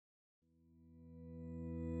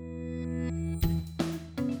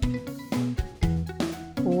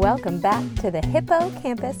Welcome back to the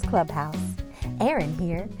Hippocampus Clubhouse. Erin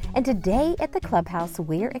here, and today at the Clubhouse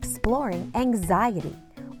we're exploring anxiety,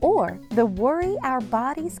 or the worry our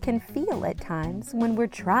bodies can feel at times when we're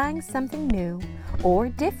trying something new or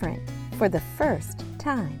different for the first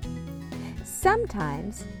time.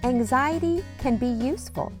 Sometimes anxiety can be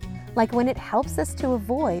useful, like when it helps us to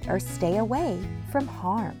avoid or stay away from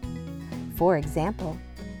harm. For example,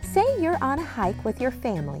 say you're on a hike with your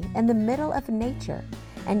family in the middle of nature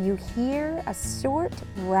and you hear a short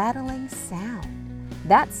rattling sound.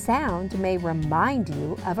 That sound may remind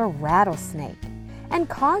you of a rattlesnake and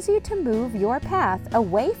cause you to move your path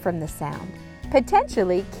away from the sound,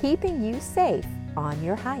 potentially keeping you safe on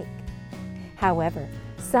your hike. However,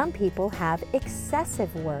 some people have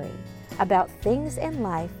excessive worry about things in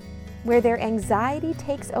life where their anxiety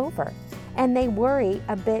takes over and they worry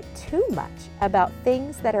a bit too much about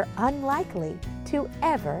things that are unlikely to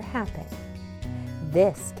ever happen.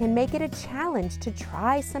 This can make it a challenge to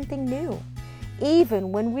try something new,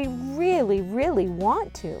 even when we really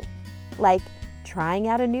want to, like trying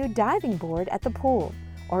out a new diving board at the pool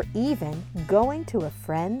or even going to a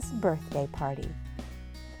friend's birthday party.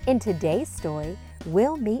 In today's story,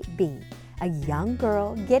 we'll meet Bee, a young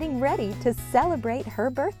girl getting ready to celebrate her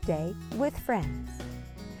birthday with friends.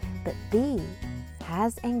 But Bee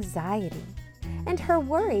has anxiety, and her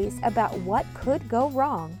worries about what could go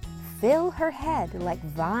wrong fill her head like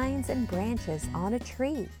vines and branches on a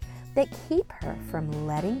tree that keep her from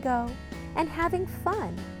letting go and having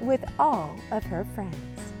fun with all of her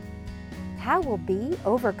friends. How will Bee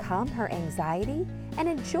overcome her anxiety and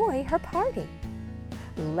enjoy her party?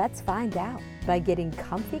 Let's find out by getting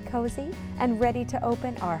comfy cozy and ready to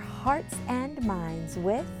open our hearts and minds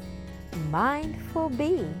with Mindful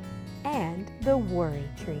Bee and the Worry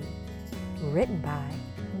Tree, written by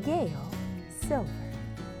Gail Silver.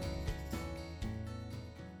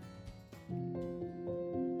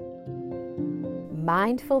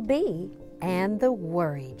 Mindful Bee and the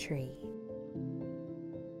Worry Tree.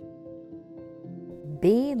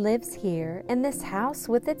 Bee lives here in this house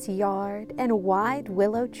with its yard and wide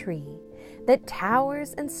willow tree that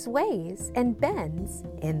towers and sways and bends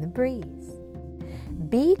in the breeze.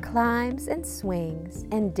 Bee climbs and swings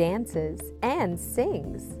and dances and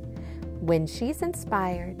sings. When she's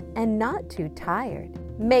inspired and not too tired,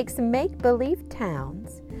 makes make-believe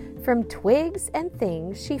towns from twigs and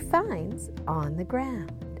things she finds on the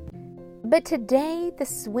ground. But today the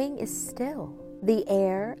swing is still, the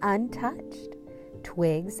air untouched.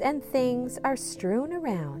 Twigs and things are strewn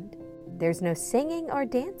around. There's no singing or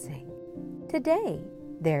dancing. Today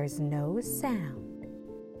there's no sound.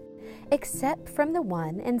 Except from the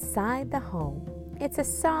one inside the home. It's a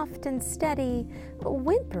soft and steady,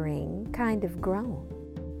 whimpering kind of groan.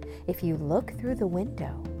 If you look through the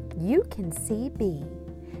window, you can see Bee.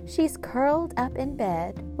 She's curled up in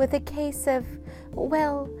bed with a case of,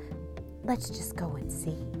 well, let's just go and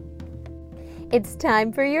see. It's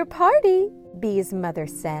time for your party, Bee's mother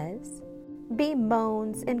says. Bee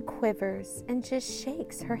moans and quivers and just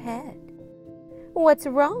shakes her head. What's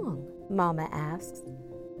wrong? Mama asks,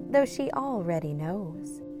 though she already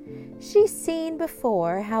knows. She's seen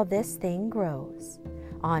before how this thing grows,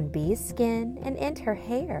 on Bee's skin and in her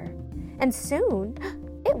hair, and soon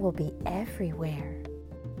it will be everywhere.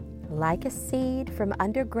 Like a seed from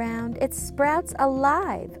underground, it sprouts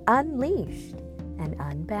alive, unleashed, and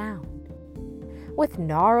unbound. With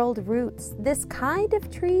gnarled roots, this kind of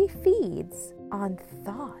tree feeds on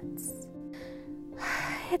thoughts.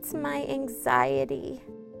 It's my anxiety,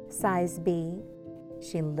 sighs Bee.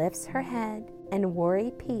 She lifts her head and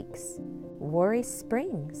worry peaks, worry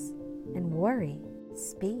springs, and worry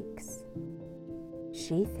speaks.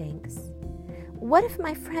 She thinks, what if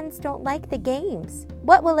my friends don't like the games?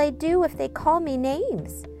 What will I do if they call me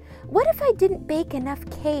names? What if I didn't bake enough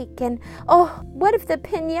cake? And oh, what if the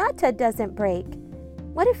piñata doesn't break?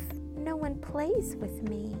 What if no one plays with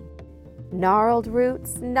me? Gnarled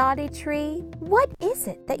roots, naughty tree, what is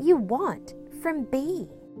it that you want from Bee?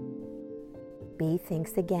 Bee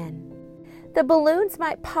thinks again. The balloons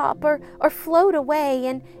might pop or float away,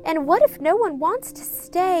 and what if no one wants to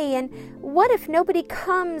stay? And what if nobody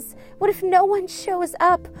comes? What if no one shows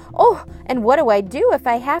up? Oh, and what do I do if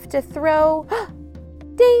I have to throw?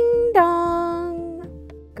 Ding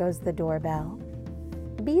dong, goes the doorbell.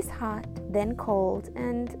 Bee's hot, then cold,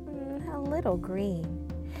 and a little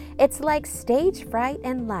green. It's like stage fright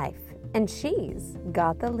in life, and she's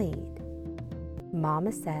got the lead.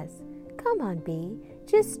 Mama says, come on, Bee,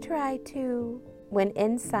 just try to, when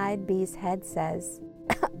inside Bee's head says,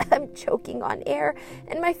 I'm choking on air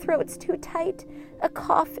and my throat's too tight, a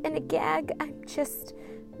cough and a gag, I'm just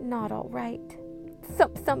not all right.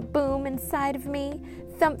 thump, thump, boom inside of me.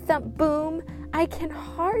 Thump, thump, boom. I can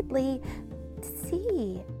hardly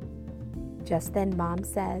see. Just then Mom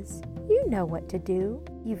says, "You know what to do.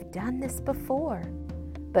 You've done this before."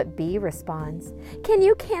 But B responds, "Can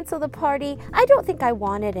you cancel the party? I don't think I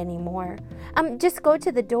want it anymore. Just go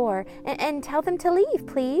to the door and tell them to leave,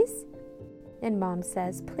 please." And Mom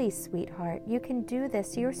says, "Please, sweetheart, you can do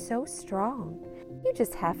this. You're so strong. You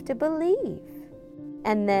just have to believe."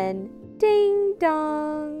 And then, ding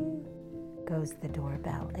dong, goes the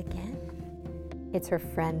doorbell again. It's her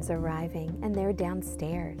friends arriving, and they're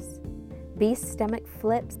downstairs. B's stomach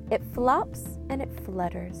flips, it flops, and it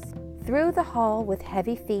flutters through the hall with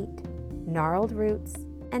heavy feet, gnarled roots,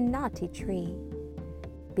 and knotty tree.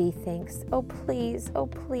 B thinks, oh please,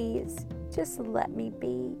 just let me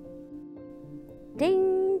be."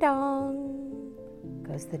 Ding dong,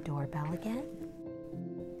 goes the doorbell again.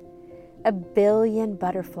 A billion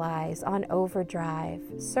butterflies on overdrive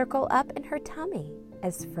circle up in her tummy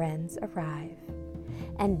as friends arrive.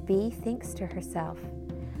 And B thinks to herself,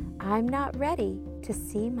 "I'm not ready to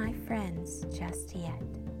see my friends just yet."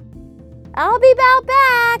 "I'll be about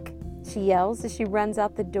back," she yells as she runs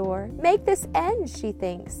out the door. "Make this end," she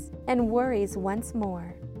thinks, and worries once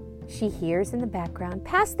more. She hears in the background,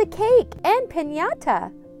 "Pass the cake and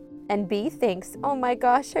piñata." And B thinks, "Oh my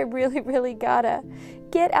gosh, I really gotta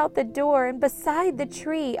get out the door and beside the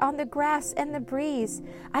tree, on the grass and the breeze.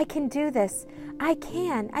 I can do this. I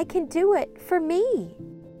can do it for me."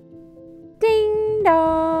 Ding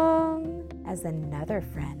dong, as another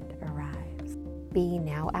friend arrives. B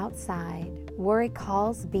now outside. Worry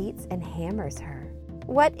calls, beats, and hammers her.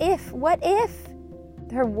 What if?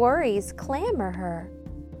 Her worries clamor her.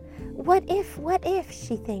 What if,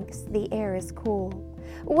 she thinks, the air is cool?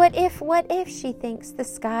 What if, she thinks, the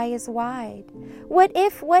sky is wide? What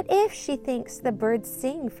if, she thinks, the birds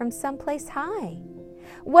sing from someplace high?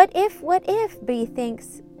 What if, B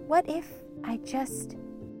thinks, what if I just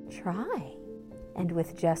try? And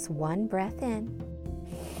with just one breath in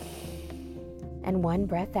and one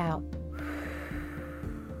breath out,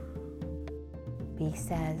 B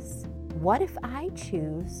says, what if I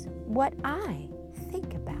choose what I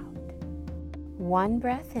think about? One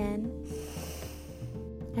breath in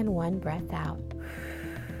and one breath out.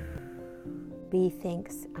 B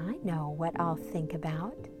thinks, I know what I'll think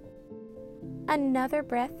about. Another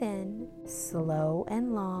breath in, slow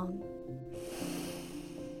and long.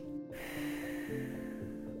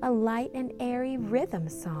 A light and airy rhythm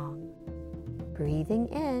song. Breathing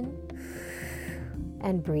in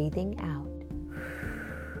and breathing out.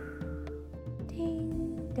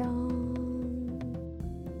 Ding dong,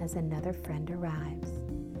 as another friend arrives.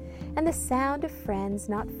 And the sound of friends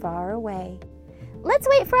not far away. Let's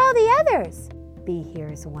wait for all the others, B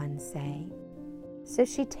hears one say. So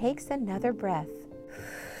she takes another breath.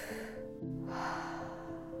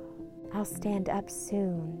 I'll stand up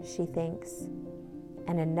soon, she thinks.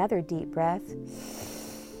 And another deep breath.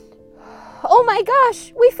 Oh my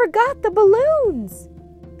gosh, we forgot the balloons,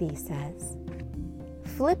 B says.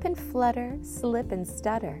 Flip and flutter, slip and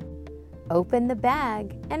stutter. Open the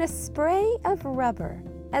bag and a spray of rubber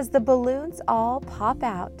as the balloons all pop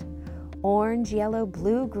out. Orange, yellow,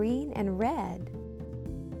 blue, green, and red.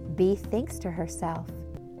 B thinks to herself,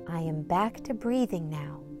 I am back to breathing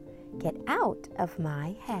now. Get out of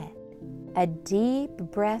my head. A deep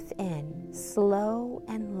breath in, slow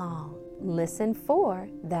and long. Listen for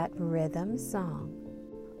that rhythm song.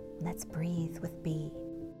 Let's breathe with B.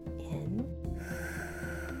 In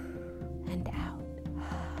and out.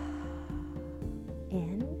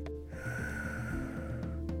 In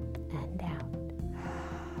and out.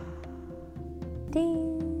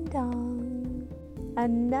 Ding dong.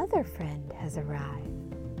 Another friend has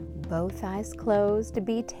arrived. Both eyes closed,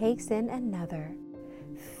 B takes in another.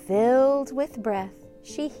 Filled with breath,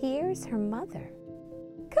 she hears her mother.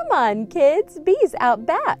 Come on, kids, B's out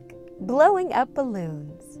back, blowing up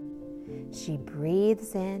balloons. She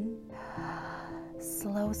breathes in,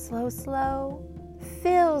 slow, slow, slow,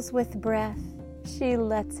 fills with breath. She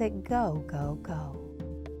lets it go, go, go.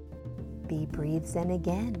 B breathes in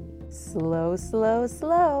again, slow, slow,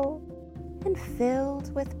 slow, and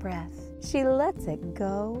filled with breath. She lets it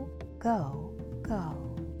go, go, go.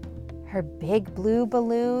 Her big blue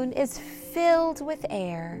balloon is filled with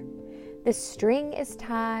air. The string is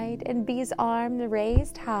tied and B's arm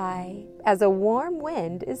raised high as a warm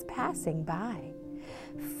wind is passing by.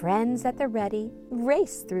 Friends at the ready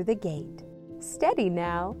race through the gate. Steady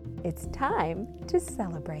now, it's time to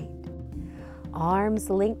celebrate. Arms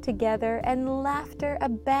linked together and laughter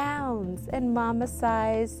abounds, and Mama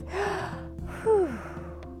sighs,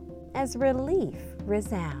 as relief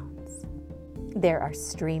resounds. There are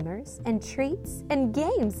streamers and treats and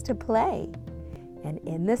games to play. And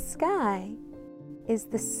in the sky is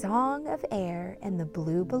the song of air and the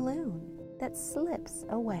blue balloon that slips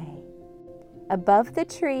away. Above the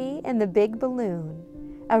tree and the big balloon,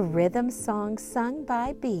 a rhythm song sung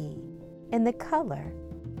by Bee in the color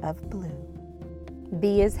of blue.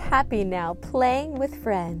 Bee is happy now playing with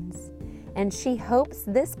friends, and she hopes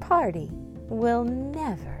this party will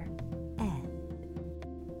never end.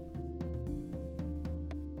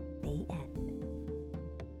 The end.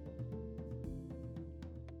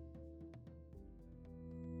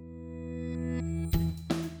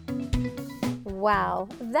 Wow,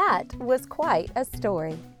 that was quite a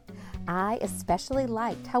story. I especially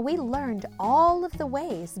liked how we learned all of the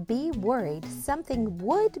ways Bee worried something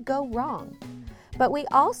would go wrong. But we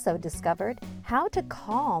also discovered how to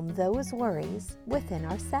calm those worries within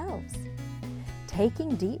ourselves.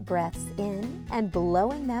 Taking deep breaths in and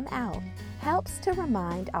blowing them out helps to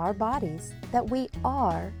remind our bodies that we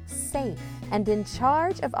are safe and in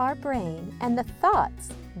charge of our brain and the thoughts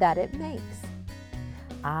that it makes.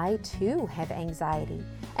 I too have anxiety,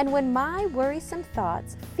 and when my worrisome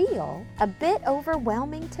thoughts feel a bit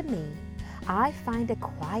overwhelming to me, I find a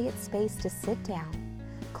quiet space to sit down,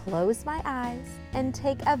 close my eyes, and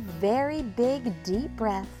take a very big deep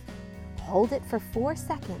breath, hold it for 4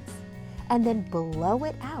 seconds, and then blow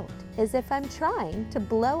it out as if I'm trying to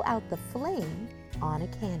blow out the flame on a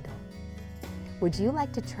candle. Would you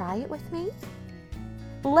like to try it with me?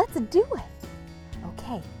 Let's do it!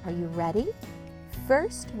 Okay, are you ready?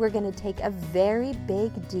 First, we're going to take a very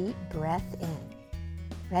big deep breath in.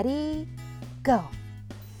 Ready? Go!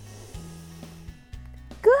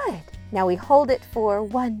 Good! Now we hold it for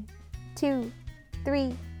 1, 2,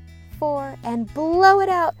 3, 4, and blow it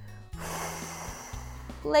out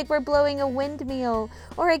like we're blowing a windmill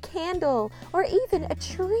or a candle or even a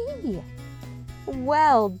tree.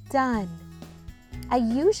 Well done! I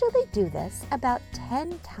usually do this about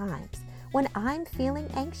 10 times when I'm feeling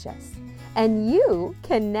anxious, and you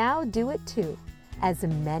can now do it too, as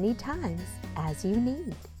many times as you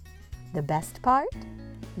need. The best part?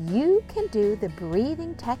 You can do the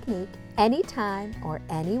breathing technique anytime or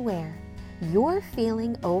anywhere you're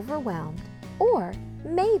feeling overwhelmed or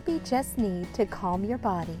maybe just need to calm your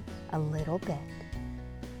body a little bit.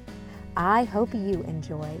 I hope you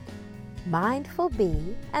enjoyed Mindful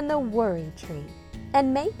Bee and the Worry Tree,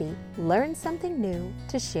 and maybe learn something new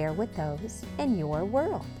to share with those in your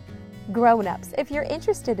world. Grown-ups, if you're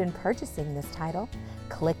interested in purchasing this title,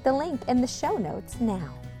 click the link in the show notes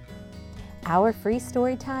now. Our free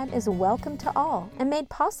story time is welcome to all and made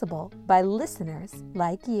possible by listeners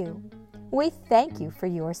like you. We thank you for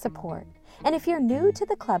your support. And if you're new to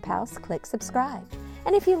the Clubhouse, click subscribe.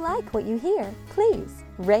 And if you like what you hear, please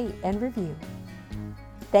rate and review.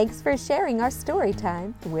 Thanks for sharing our story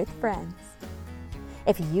time with friends.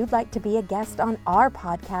 If you'd like to be a guest on our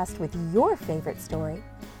podcast with your favorite story,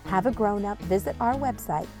 have a grown-up visit our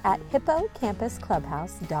website at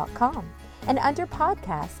hippocampusclubhouse.com, and under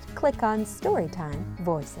podcast, click on Storytime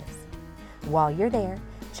Voices. While you're there,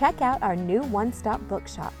 check out our new one-stop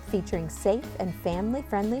bookshop featuring safe and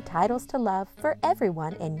family-friendly titles to love for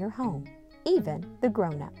everyone in your home, even the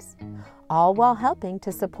grown-ups, all while helping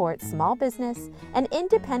to support small business and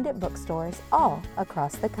independent bookstores all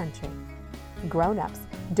across the country. Grown-ups,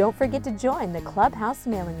 don't forget to join the Clubhouse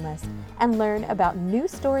mailing list and learn about new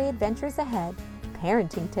story adventures ahead,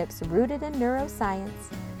 parenting tips rooted in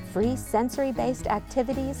neuroscience, free sensory-based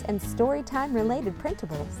activities and storytime-related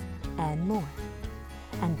printables, and more.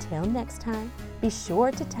 Until next time, be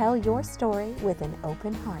sure to tell your story with an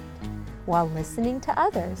open heart, while listening to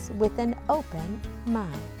others with an open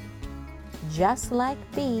mind. Just like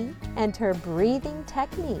Bee and her breathing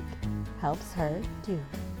technique helps her do.